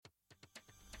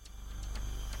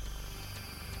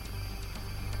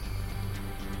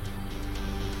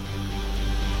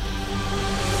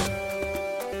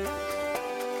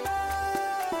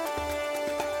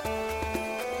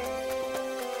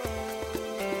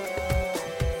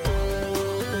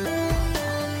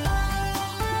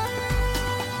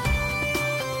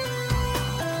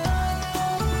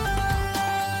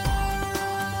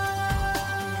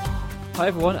Hi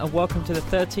everyone, and welcome to the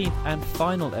 13th and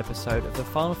final episode of the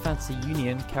Final Fantasy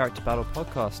Union Character Battle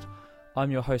Podcast. I'm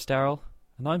your host Daryl,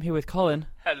 and I'm here with Colin.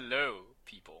 Hello,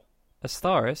 people.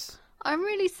 Astaris. I'm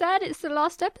really sad it's the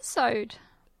last episode.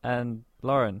 And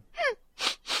Lauren.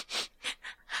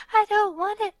 I don't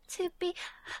want it to be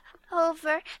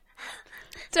over.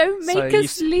 Don't make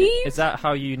us leave. Is that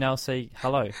how you now say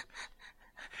hello?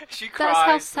 She That's cries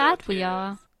how for sad we tears.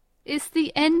 are. It's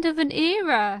the end of an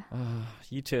era.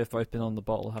 You two have both been on the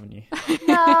bottle, haven't you?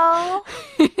 No,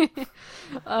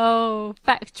 Oh,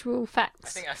 factual facts. I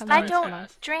think I come started I out don't to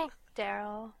life. drink,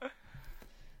 Daryl.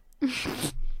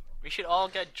 We should all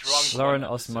get drunk. Lauren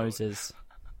one episode. Osmosis.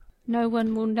 No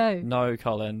one will know. No,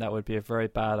 Colin, that would be a very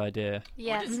bad idea.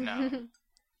 Yes. Would it now?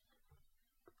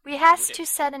 We has to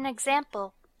set an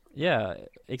example. Yeah,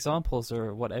 examples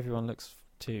are what everyone looks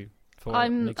to for an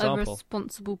I'm a example.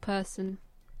 responsible person,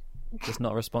 Just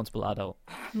not a responsible adult.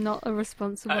 not a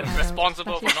responsible adult.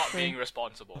 Responsible That for is not true. being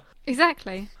responsible.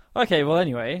 Exactly. Okay, well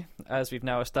anyway, as we've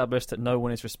now established that no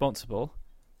one is responsible,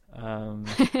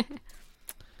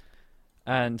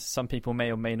 and some people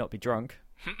may or may not be drunk,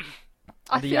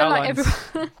 I The feel like outlines-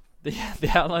 everyone... the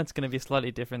outline's going to be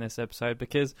slightly different this episode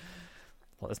because,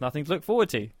 well, there's nothing to look forward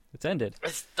to. It's ended.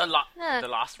 It's the last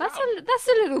That's round. that's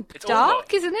a little It's dark,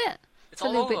 over. isn't it? It's a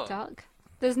all little over. bit dark.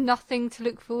 There's nothing to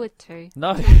look forward to.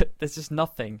 No, there's just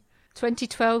nothing.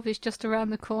 2012 is just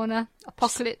around the corner.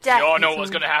 Apocalypse. Just You all know It's what's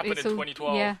all- going to happen in it's all-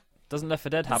 2012. Yeah. Doesn't Left 4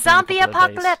 Dead happen? Zombie in a couple of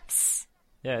days? apocalypse.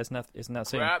 Yeah, isn't that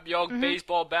soon? Grab your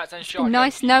baseball bats and shotguns.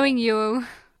 Nice knowing you all.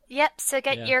 Yep, so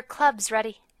get Yeah. your clubs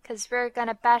ready, because we're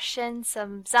gonna bash in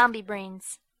some zombie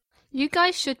brains. You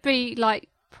guys should be, like,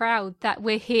 proud that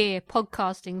we're here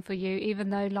podcasting for you, even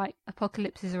though, like,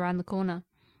 apocalypse is around the corner.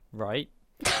 Right.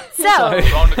 So,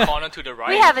 Around the corner to the right.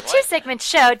 we have a What? two-segment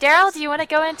show. Daryl, do you want to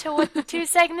go into what the two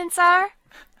segments are?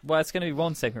 Well, it's going to be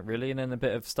one segment really, and then a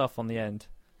bit of stuff on the end.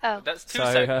 Oh, That's two So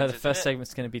segments. the first isn't it?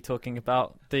 segment's going to be talking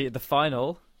about the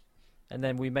final, and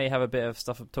then we may have a bit of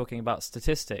stuff talking about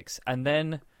statistics, and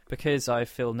then because I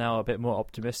feel now a bit more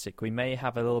optimistic, we may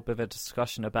have a little bit of a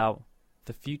discussion about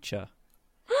the future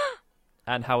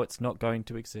and how it's not going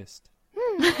to exist.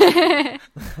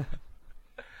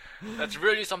 That's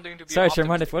really something to be So to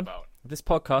remind optimistic everyone, about. this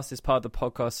podcast is part of the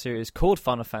podcast series called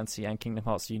Final Fantasy and Kingdom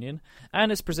Hearts Union,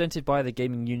 and it's presented by the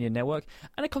Gaming Union Network,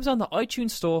 and it comes on the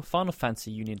iTunes Store,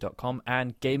 FinalFantasyUnion.com,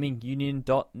 and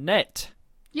GamingUnion.net.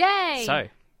 Yay!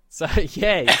 So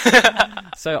yay!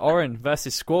 So Orin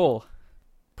versus Squall,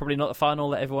 probably not the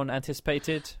final that everyone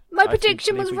anticipated. My I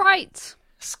prediction was believe we- right.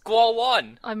 Squall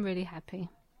won I'm really happy.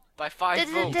 by 5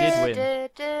 votes.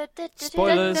 did win.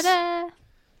 Spoilers. Ta-da!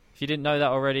 If you didn't know that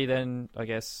already, then I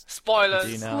guess Do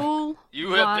Spoilers. you know? Squall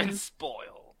You have won. been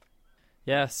spoiled.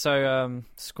 yeah. So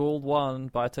Squall won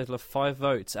by a total of 5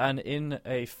 votes, and in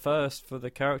a first for the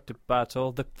character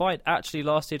battle, the fight actually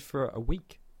lasted for a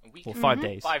week A week. or 5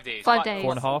 days, 5 days. 5 days.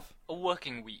 4.5, A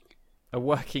working week. a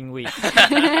working week.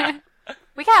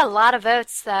 we got a lot of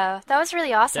votes, though. That was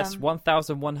really awesome. Yes,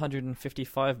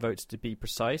 1,155 votes to be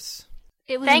precise.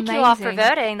 It was Thank you all for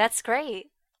amazing. voting. That's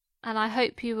great. And I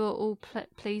hope you were all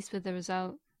pleased with the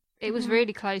result. It was Mhm.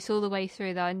 really close all the way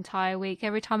through the entire week.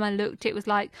 Every time I looked, it was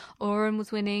like Oren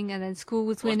was winning and then Squall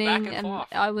was It was back winning, and and forth.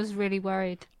 I was really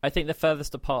worried. I think the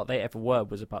furthest apart they ever were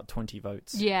was about 20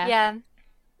 votes. Yeah. Yeah.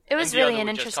 It was And the really other an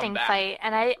would just come interesting back. fight,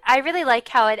 and I really like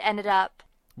how it ended up.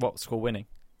 What, Squall winning?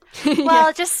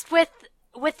 Well, just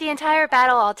with the entire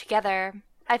battle altogether,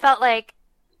 I felt like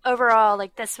overall,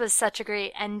 like this was such a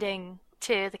great ending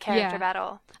to the character Yeah.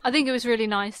 battle. I think it was really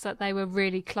nice that they were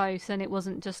really close and it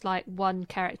wasn't just like one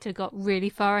character got really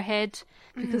far ahead,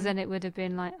 because then it would have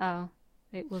been like, oh,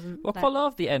 it wasn't. Well, that- quite a lot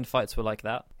of the end fights were like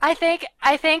that. I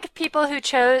think people who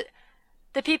chose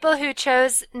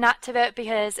not to vote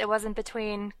because it wasn't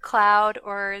between Cloud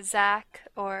or Zack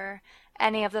or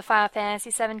any of the Final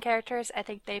Fantasy VII characters, I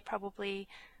think they probably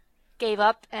gave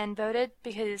up and voted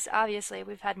because obviously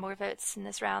we've had more votes in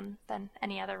this round than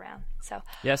any other round. So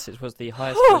Yes, it was the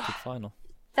highest Whew. voted final.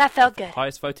 that felt good.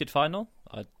 Highest voted final?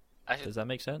 I Does that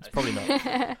make sense? Probably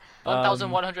not.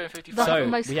 1,155. The So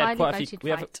most we had highly quite a few.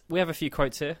 voted fight. We have a few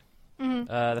quotes here.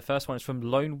 Mhm. The first one is from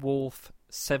Lone Wolf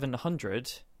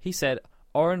 700. He said,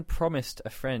 "Oren promised a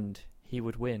friend he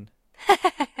would win."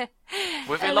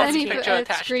 With a And then lovely he put picture a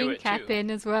attached to screen it, cap too.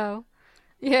 in as well.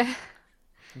 Yeah.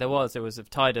 There was of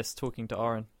Tidus talking to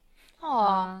Oren.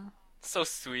 Aw, So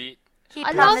sweet. he I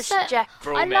love promised that- Jack. I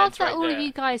Bromance love that right all there. of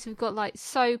you guys have got like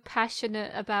so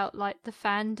passionate about like the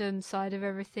fandom side of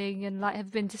everything, and like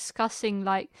have been discussing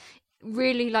like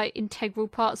really like integral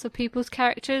parts of people's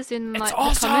characters in like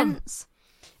awesome! the comments.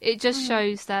 It just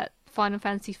shows that Final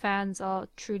Fantasy fans are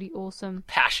truly awesome.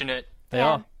 Passionate. They Yeah.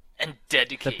 are And the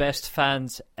dedicated. best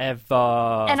fans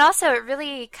ever. And also, it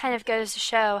really kind of goes to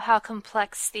show how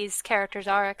complex these characters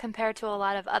are compared to a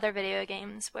lot of other video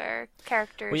games where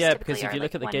characters Well, yeah, typically because if are, you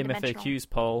look like, at the Game one-dimensional. FAQs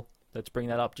poll, let's bring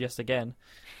that up just again.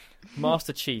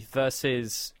 Master Chief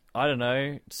versus, I don't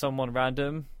know, someone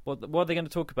random. What are they going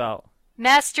to talk about?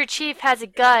 Master Chief has a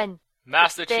gun.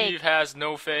 Master Big. Chief has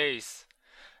no face.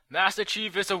 Master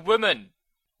Chief is a woman,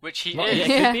 which he Well, is yeah,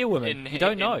 it could be a woman. You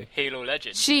don't know. in Halo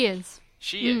Legends. She is.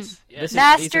 She is. Yes. These are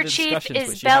Master the Chief discussions is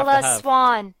which you have to Bella have.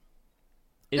 Swan.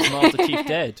 Is Master Chief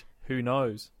dead? Who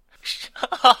knows?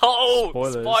 Oh,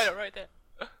 Spoilers. spoiler right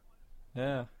there.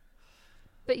 Yeah.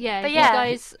 But yeah, But you yeah.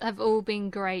 guys have all been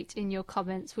great in your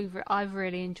comments. I've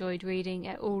really enjoyed reading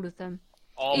at all of them.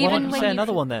 All Even Why don't when you say you've-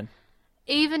 another one then?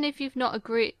 Even if you've not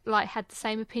had the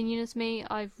same opinion as me,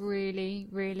 I've really,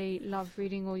 really loved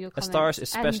reading all your comments. Astaris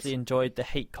especially enjoyed the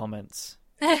hate comments.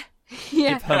 yeah.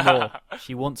 Give her more.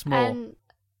 She wants more.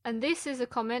 And this is a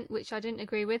comment which I didn't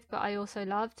agree with, but I also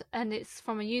loved, and it's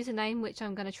from a username which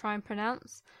I'm going to try and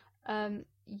pronounce.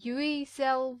 Yui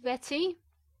Zelvetti,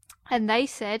 and they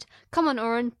said, "Come on,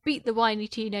 Oren, beat the whiny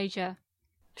teenager."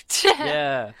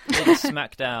 Yeah. Big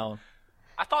smackdown.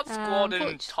 I thought Squall didn't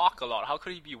Unfortunate- talk a lot. How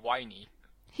could he be whiny?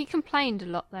 He complained a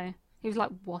lot though. He was like,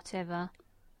 "Whatever,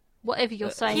 whatever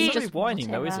you're saying, It's not just really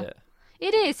whining though, is whatever." it?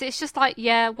 It is. It's just like,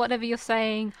 yeah, whatever you're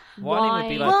saying. Whining would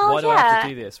be like, Well, why do I have yeah.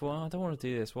 to do this? Well, I don't want to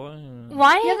do this. Why?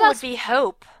 Whining Yeah, would that's- be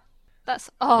hope. That's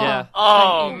Yeah.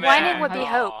 Oh thank you. man, Whining would be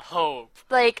hope. Hope.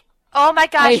 Like, oh my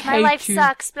gosh, I my hate life you.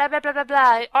 sucks, blah, blah, blah, blah,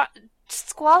 blah.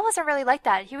 Squall wasn't really like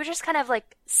that. He was just kind of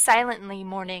like silently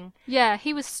mourning. Yeah,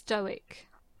 he was stoic.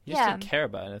 You just Yeah. didn't care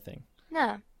about anything.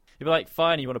 No, You'd be like,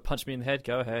 fine, you want to punch me in the head?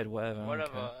 Go ahead, whatever. I don't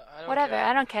Whatever. care. I don't whatever, care.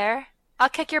 I don't care. I'll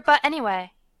kick your butt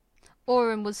anyway.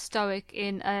 Oren was stoic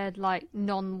in a like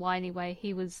non-whiny way.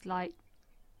 He was like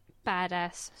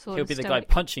badass sort He'll of be the stoic.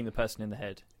 guy punching the person in the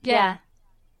head. Yeah.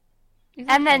 And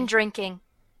then Exactly. drinking.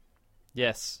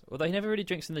 Yes. Although he never really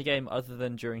drinks in the game other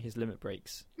than during his limit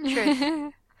breaks,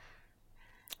 Truth.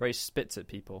 where he spits at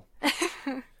people,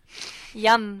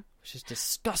 Yum. which is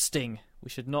disgusting. We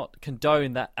should not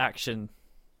condone that action.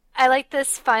 I like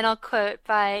this final quote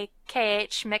by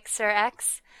KH Mixer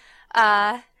X.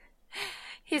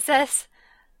 He says,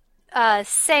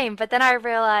 same, but then I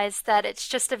realized that it's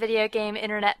just a video game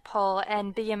internet poll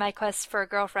and be in my quest for a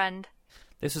girlfriend.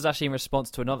 This was actually in response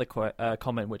to another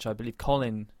comment, which I believe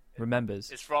Colin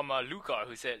remembers. It's from Luca,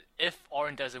 who said, "If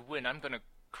Orin doesn't win, I'm gonna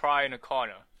cry in a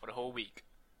corner for the whole week."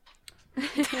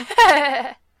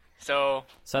 So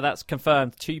So that's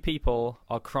confirmed. 2 people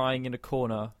are crying in a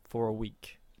corner for a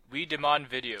week. we demand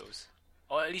videos,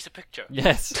 or at least a picture.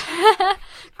 Yes.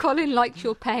 Colin likes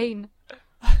your pain.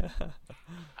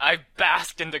 I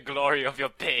bask in the glory of your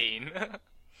pain.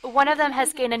 One of them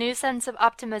has gained a new sense of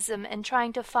optimism in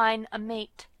trying to find a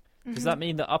mate. Does that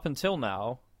mean that up until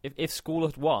now, if School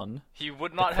had won, He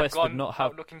would not have quest would gone not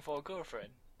have- out looking for a girlfriend.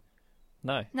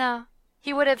 no. No,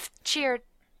 he would have cheered.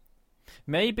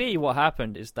 Maybe what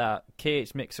happened is that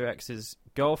KH Mixer X's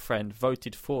girlfriend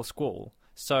voted for Squall.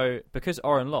 So because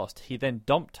Oren lost, he then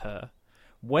dumped her,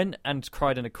 went and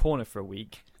cried in a corner for a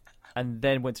week, and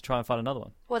then went to try and find another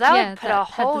one. Well, that yeah, would put that a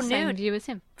had whole the same new view as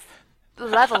him.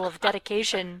 level of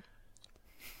dedication.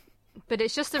 But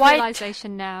it's just a Why-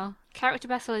 realization now. Character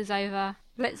battle is over.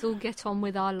 Let's all get on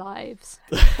with our lives.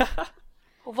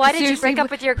 Why did you Seriously, break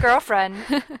up with your girlfriend?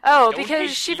 Oh, Don't because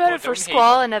hate she people, voted for don't hate.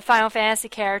 Squall in a Final Fantasy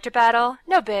character battle?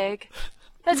 No big.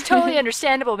 That's totally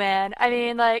understandable, man. I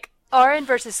mean, like, Orin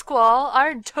versus Squall,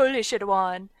 Orin totally should have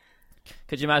won.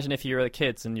 Could you imagine if you were the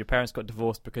kids and your parents got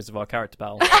divorced because of our character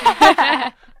battle?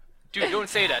 Dude, don't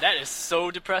say that. That is so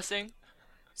depressing.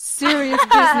 Serious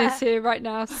business here right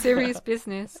now. Serious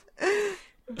business.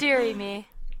 Deary me.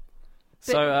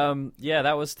 So, yeah,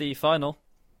 that was the final.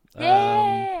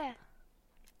 Yeah!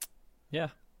 Yeah.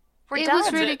 We're It done.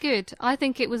 was really it. good. I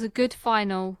think it was a good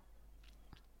final.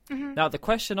 Now, the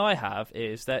question I have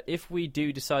is that if we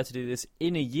do decide to do this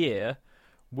in a year,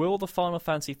 will the Final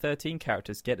Fantasy 13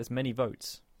 characters get as many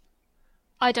votes?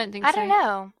 I don't think I so. don't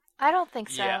know. I don't think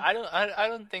so. Yeah, I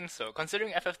don't think so.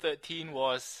 Considering FF13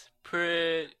 was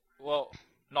pretty well,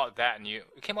 not that new.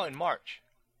 It came out in March.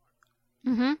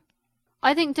 Mm-hmm.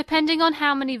 I think depending on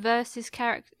how many versus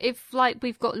characters, if like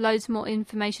we've got loads more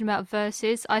information about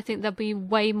versus, I think there'll be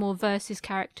way more versus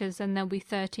characters than there'll be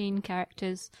 13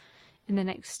 characters in the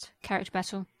next character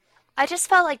battle. I just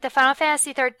felt like the Final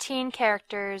Fantasy 13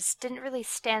 characters didn't really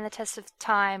stand the test of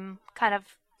time, kind of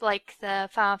like the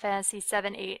Final Fantasy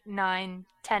 7, 8, 9,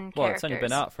 10 Well, characters. it's only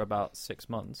been out for about 6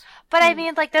 months. But I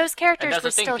mean, like, those And characters that's were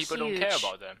the thing, still people huge. don't care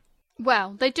about them.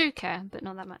 Well, they do care, but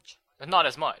not that much. Not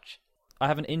as much. I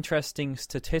have an interesting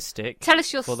statistic Tell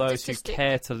us your for those statistic. who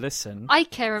care to listen. I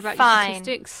care about Fine. your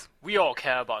statistics. We all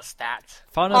care about stats.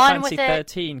 Final On Fantasy with it.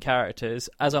 13 characters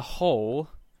as a whole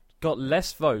got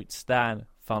less votes than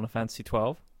Final Fantasy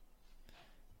 12,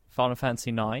 Final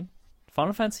Fantasy 9,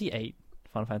 Final Fantasy 8,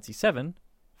 Final Fantasy 7,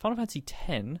 Final Fantasy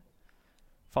 10,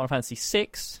 Final Fantasy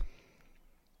 6.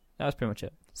 That was pretty much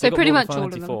it. So They got pretty more than much Final all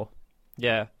of Fantasy them. 4.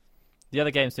 Yeah. The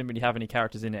other games didn't really have any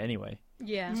characters in it anyway.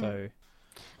 Yeah. So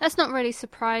That's not really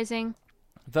surprising.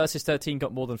 Versus 13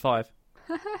 got more than 5.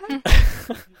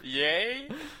 Yay!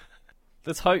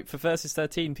 Let's hope for Versus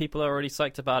 13. People are already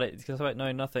psyched about it because I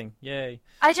know nothing. Yay.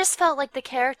 I just felt like the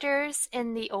characters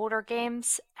in the older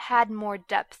games had more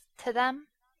depth to them.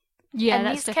 Yeah, and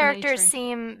that's these definitely characters true.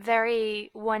 seem very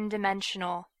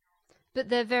one-dimensional. But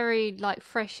they're very like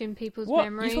fresh in people's What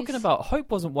memories. you're talking about?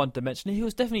 Hope wasn't one-dimensional. He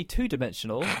was definitely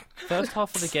two-dimensional. First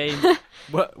half of the game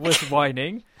was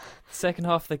whining. Second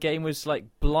half of the game was like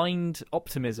blind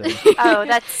optimism. Oh,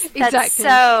 that's Exactly.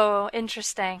 so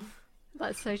interesting.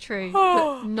 That's so true.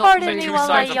 Oh, but not pardon really me two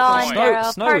while I sides of yawn, coin.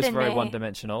 Daryl. Snow was Pardon very me.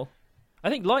 one-dimensional. I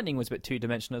think Lightning was a bit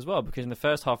two-dimensional as well because in the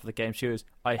first half of the game she was,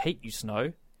 "I hate you,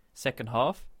 Snow." Second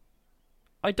half,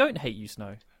 "I don't hate you,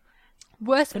 Snow."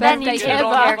 Worst Then you birthday get Get it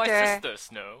along all ever. with my character. sister,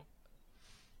 Snow.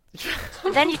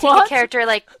 Then you take What? a character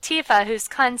like Tifa, who's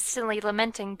constantly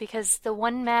lamenting because the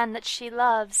one man that she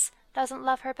loves doesn't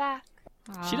love her back.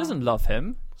 She doesn't love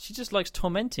him. She just likes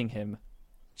tormenting him.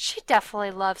 She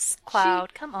definitely loves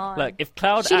Cloud. Come on. Like, if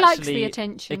Cloud She likes the actually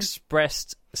attention.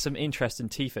 expressed some interest in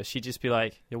Tifa, she'd just be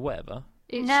like, "Yeah, whatever."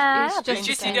 It's, Nah, it's I don't Did just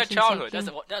you see their attention childhood?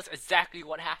 seeking. That's exactly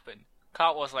what happened.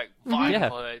 Cloud was like vying Yeah.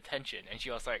 for her attention, and she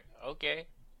was like, "Okay,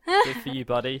 Good for you,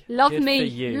 buddy. Love Good me, for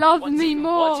you. love what's, me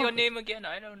more. what's your name again?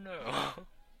 I don't know."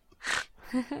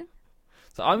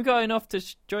 So I'm going off to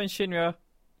join Shinra.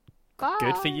 Bye.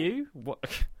 Good for you.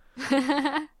 What?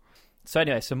 So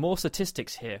anyway, some more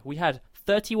statistics here. We had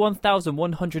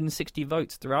 31,160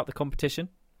 votes throughout the competition,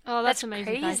 Oh, that's That's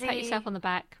amazing, guys. Pat crazy. yourself on the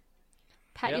back.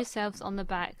 Pat Yep. yourselves on the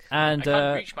back. and I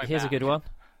can't reach my here's a back. good one.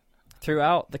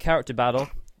 Throughout the character battle,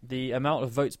 the amount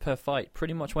of votes per fight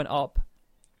pretty much went up.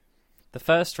 The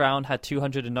first round had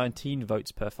 219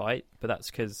 votes per fight, but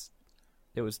that's because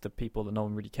it was the people that no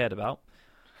one really cared about.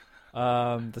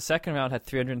 The second round had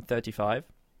 335.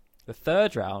 The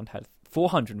third round had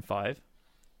 405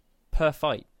 per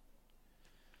fight.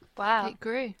 wow. It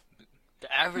grew.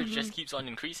 The average just keeps on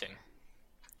increasing.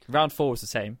 Round 4 was the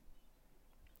same.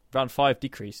 Round 5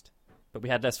 decreased, but we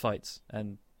had less fights.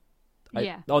 And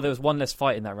Yeah. there was one less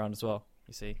fight in that round as well,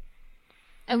 you see.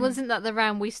 And wasn't that the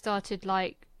round we started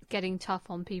like getting tough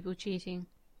on people cheating?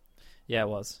 Yeah, it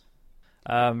was.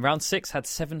 Round 6 had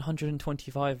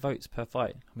 725 votes per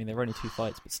fight. I mean, there were only 2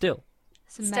 fights, but still.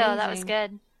 It's amazing. Still, that was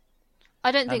good.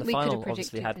 I don't And think the we could final have predicted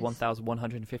obviously had this.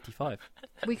 1,155.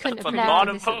 We couldn't have That's a predicted lot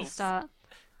of this at the votes. start.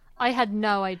 I had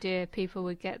no idea people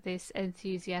would get this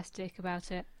enthusiastic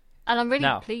about it. And I'm really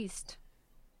Now- pleased.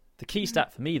 The key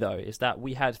stat for me, though, is that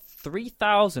we had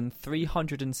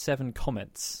 3,307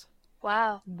 comments.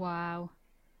 Wow. Wow.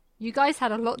 You guys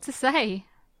had a lot to say.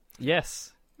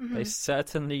 Yes, they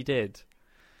certainly did.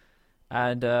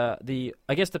 And I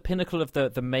guess the pinnacle of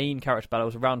the main character battle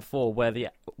was round 4, where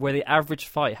the average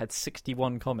fight had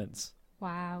 61 comments.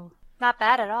 Wow. Not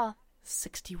bad at all.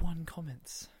 61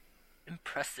 comments.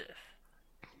 Impressive.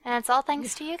 And it's all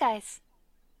thanks to you guys.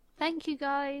 Thank you,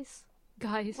 guys.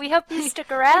 Guys. We hope you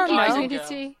stick around, Thank you, Guys though. and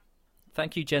community.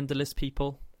 Thank you, genderless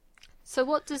people. So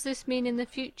what does this mean in the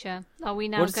future? Are we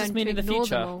now What does going this mean to in the ignore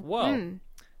future? them all? Well, Hmm.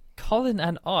 Colin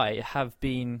and I have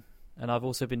been, and I've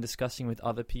also been discussing with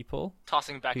other people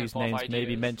Tossing back and whose forth names ideas. may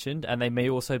be mentioned, and they may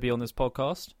also be on this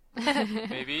podcast.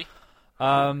 Maybe.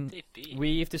 Maybe.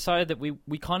 We've decided that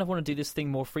we kind of want to do this thing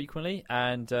more frequently,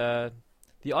 and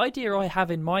the idea I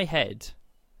have in my head,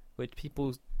 which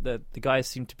the guys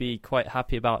seem to be quite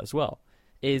happy about as well,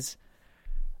 is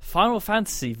Final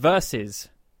Fantasy versus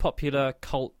popular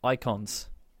cult icons.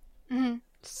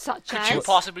 Such Could as you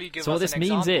possibly give So us what this an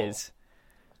means example? is,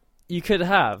 you could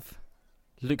have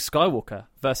Luke Skywalker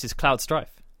versus Cloud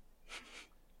Strife,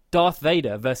 Darth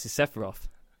Vader versus Sephiroth.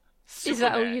 is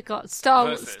that all Superman you got? Star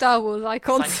versus Wars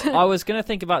icons. I was going to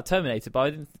think about Terminator,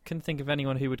 but couldn't think of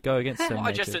anyone who would go against Terminator. Oh,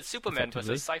 I just said Superman effectively.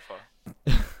 versus Cypher.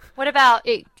 What about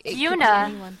it could be Yuna.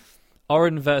 anyone.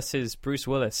 Orin versus Bruce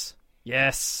Willis.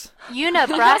 Yes. Yuna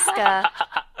Braska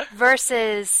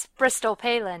versus Bristol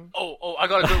Palin? Oh, I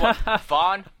got a good one.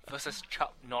 Vaughn versus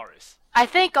Chuck Norris. I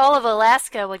think all of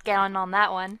Alaska would get on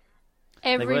that one.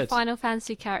 Every would. Final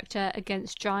Fantasy character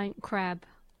against Giant Crab.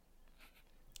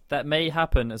 That may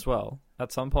happen as well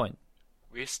at some point.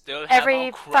 We still have Every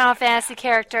our crap. Final Fantasy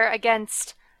character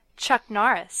against Chuck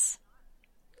Norris.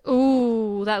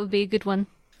 Ooh, that would be a good one.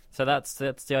 So that's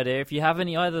the idea. If you have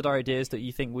any other ideas that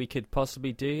you think we could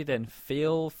possibly do, then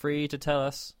feel free to tell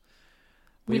us.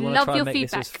 We want to love try your and make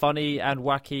feedback. this as funny and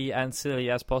wacky and silly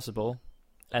as possible,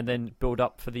 and then build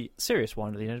up for the serious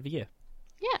one at the end of the year.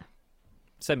 Yeah.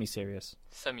 Semi-serious.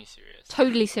 Semi-serious.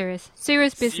 Totally serious.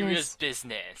 Serious business. Serious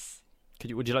business.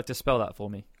 Would you like to spell that for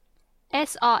me?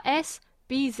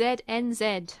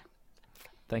 SRSBZNZ.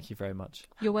 Thank you very much.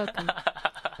 You're welcome.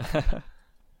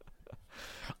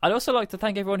 I'd also like to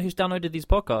thank everyone who's downloaded these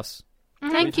podcasts.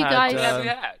 Thank We've you, had, guys. Yeah, we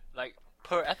had like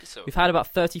per episode. We've had about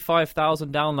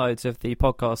 35,000 downloads of the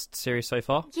podcast series so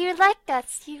far. You liked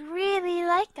us. You really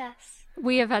liked us.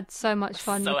 We have had so much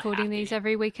fun So recording happy. these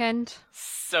every weekend.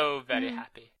 So very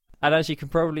happy. And as you can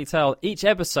probably tell, each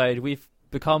episode we've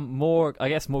become more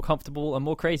comfortable and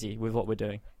more crazy with what we're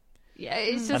doing. Yeah,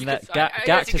 it's just And that I guess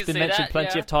Gact you has could been say mentioned that,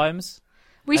 plenty yeah. of times.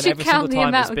 we and should every count the single time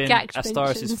amount it's of been Gact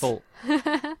Astaris' mentions. fault.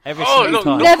 Every Oh, single look,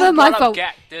 time. look Never who my brought up fault.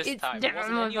 Gact this It's time. It never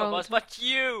wasn't my any of fault. us but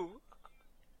you.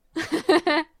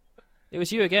 It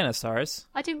was you again, Astaris.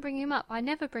 I didn't bring him up. I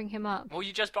never bring him up. Well,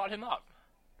 you just brought him up.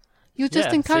 You're just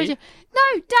Yeah, encouraging. see?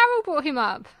 No, Daryl brought him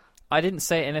up. I didn't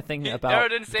say anything about Darren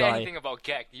didn't say Guy. anything about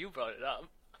Gact. You brought it up.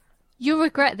 You'll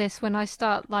regret this when I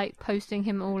start posting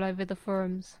him all over the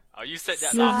forums. Oh, you said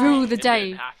that You'll last rule week. the It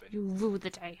didn't day. happen. You'll rule the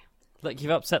day. Look,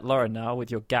 you've upset Lauren now with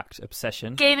your Gact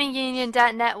obsession.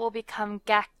 GamingUnion.net will become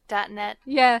GAC.net.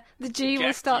 Yeah, the G will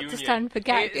Gact start Union. to stand for Hey,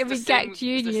 Gact. it's It'll the be same- Gact It's the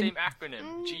Union. same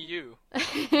acronym.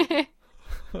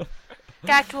 GU.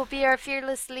 GAC will be our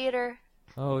fearless leader.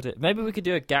 Oh, dear. Maybe we could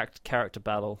do a Gact character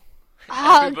battle.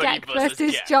 Ah, Everybody Gact versus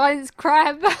versus Gact. Giant's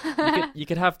Crab. You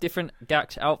could have different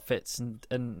Gact outfits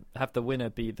and have the winner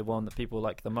be the one that people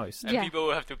like the most. And Yeah. people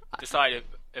will have to decide if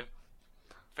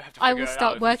have to I figure will it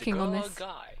start out if he's a working on girl or this.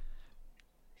 Guy.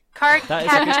 Card That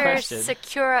is a good capture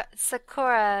question.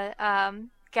 Sakura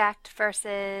GACT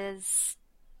versus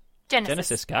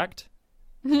Genesis Gact?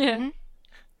 yeah.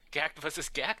 Gact versus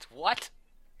Gact? What?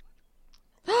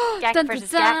 GACT Dun,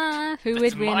 versus dun, GACT. dun. Who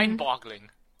That's would win? mind-boggling.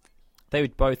 They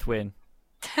would both win.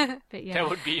 But yeah. There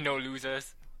would be no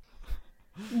losers.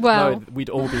 Well, No, we'd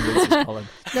all be losers, Colin.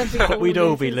 there'd be We'd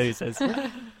all be losers.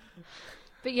 losers.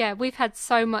 But yeah, we've had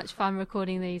so much fun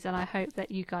recording these, and I hope that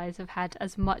you guys have had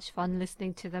as much fun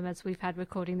listening to them as we've had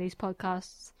recording these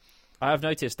podcasts. I have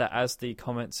noticed that as the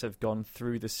comments have gone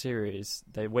through the series,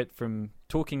 they went from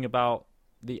talking about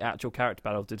the actual character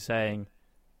battle to saying,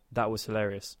 that was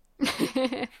hilarious.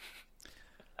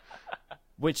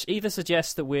 Which either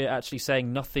suggests that we're actually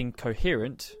saying nothing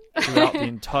coherent throughout the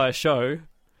entire show,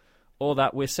 or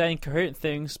that we're saying coherent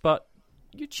things, but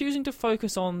you're choosing to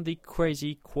focus on the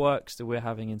crazy quirks that we're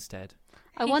having instead.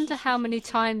 I wonder how many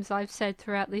times I've said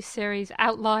throughout this series,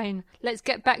 outline. Let's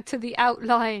get back to the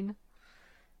outline.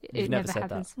 You've It never never said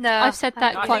happens. No, I've said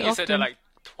that I quite think you often. said that like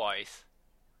twice.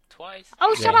 Twice?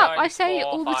 Oh, Yeah. shut up! I Nine, say it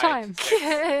 4, all the 5, time.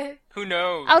 6. Who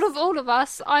knows? Out of all of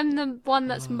us, I'm the one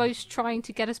that's most trying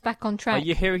to get us back on Are track.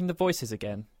 you hearing the voices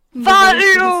again?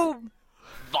 Volume!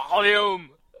 Volume!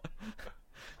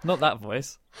 Not that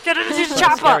voice. Get into the That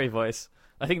chopper! scary voice.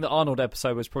 I think the Arnold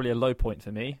episode was probably a low point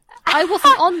for me. I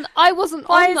wasn't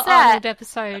Why on is the that? Arnold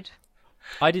episode.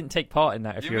 I didn't take part in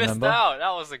that, if you, You missed remember. out.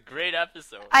 That was a great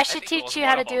episode. I should think it was teach you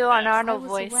how one to of do our an best. Arnold I was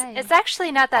voice. away. It's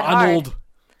actually not that Arnold! hard.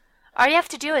 All you have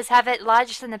to do is have it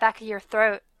lodged in the back of your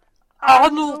throat.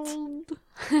 Arnold.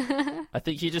 I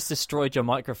think you just destroyed your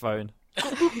microphone.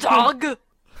 Dog!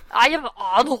 I am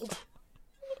Arnold!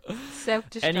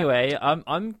 Self-destruct. Anyway,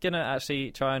 I'm gonna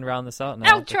actually try and round this out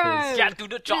now. Outro! because- Yeah, do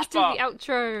the Let's do chopper! the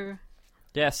outro.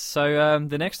 Yes, so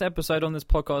the next episode on this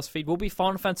podcast feed will be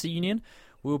Final Fantasy Union.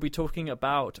 We'll be talking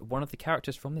about one of the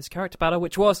characters from this character battle,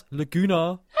 which was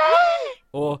Laguna.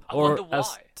 or wonder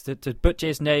as why. to butcher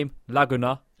his name,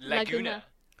 Laguna. Laguna.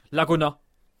 Laguna.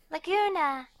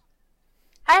 Laguna!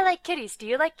 I like kitties. Do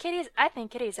you like kitties? I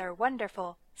think kitties are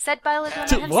wonderful. Said by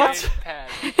Laguna What?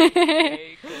 himself.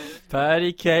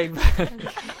 Patty cake.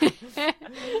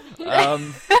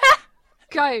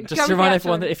 Go. Just go to with remind the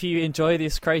everyone outro. that if you enjoy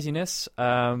this craziness,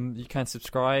 you can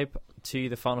subscribe to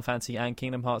the Final Fantasy and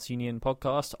Kingdom Hearts Union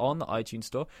podcast on the iTunes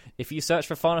Store. If you search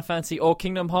for Final Fantasy or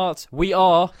Kingdom Hearts, we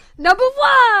are. Number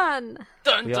 1!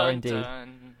 Dun, We are dun, indeed.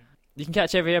 dun. You can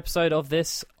catch every episode of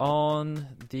this on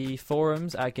the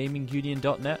forums at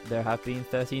GamingUnion.net. There have been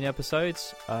 13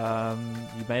 episodes.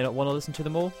 You may not want to listen to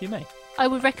them all. You may. I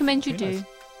would recommend you Who do. knows?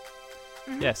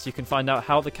 Yes, you can find out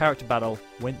how the character battle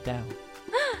went down.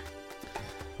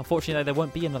 Unfortunately, there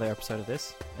won't be another episode of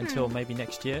this until maybe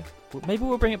next year. Maybe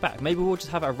we'll bring it back. Maybe we'll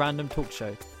just have a random talk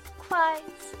show. Quite.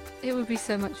 It would be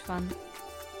so much fun.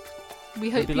 We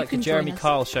hope It'll be you like the can Jeremy join us.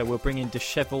 Kyle show. We'll bring in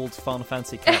dishevelled Final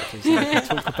Fantasy characters and they can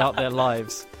talk about their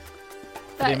lives.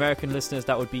 For the That- American listeners,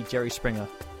 that would be Jerry Springer.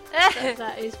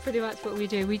 That is pretty much what we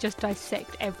do. We just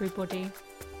dissect everybody.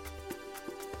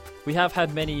 We have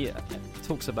had many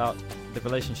talks about the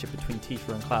relationship between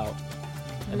Tifa and Cloud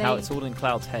and how Lane. it's all in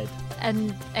Cloud's head.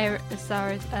 And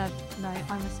Osiris, no,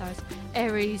 I'm Osiris.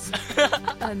 Ares'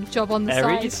 job on the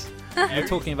Ares? side. You're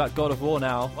talking about God of War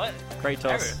now. What? Kratos.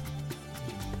 Ares?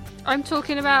 I'm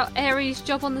talking about Ares'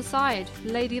 job on the side,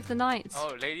 Lady of the Night.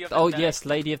 Oh, Lady of the Oh Night. yes,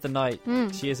 Lady of the Night.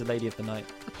 Mm. She is a Lady of the Night.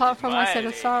 Apart from I said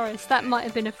Right. Osiris, that might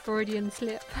have been a Freudian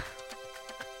slip.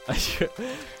 Are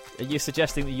you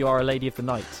suggesting that you are a Lady of the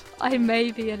Night? I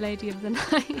may be a Lady of the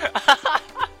Night.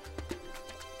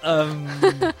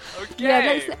 Okay. Yeah,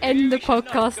 let's end the we should not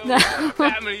podcast go now. to the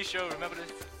Family show. Remember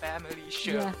this? Family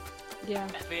show. Yeah, yeah.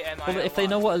 F-A-M-I-L-Y. Well, if they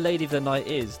know what a Lady of the Night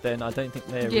is, then I don't think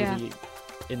they're Yeah. really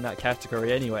in that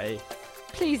category anyway.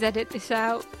 Please edit this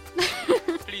out.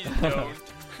 Please don't.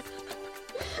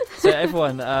 So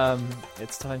everyone,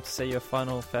 it's time to say your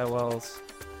final farewells.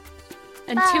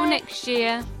 Until Bye. next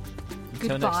year.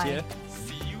 Until next Goodbye. year.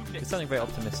 See you It's next something very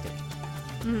optimistic.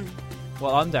 Mm.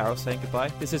 Well, I'm Daryl saying goodbye.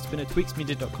 This has been a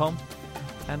tweaksmedia.com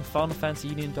and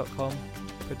FinalFantasyUnion.com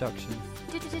production.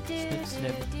 Snip,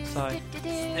 snip, sigh.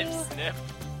 Snip, snip.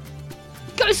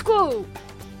 Go Squall!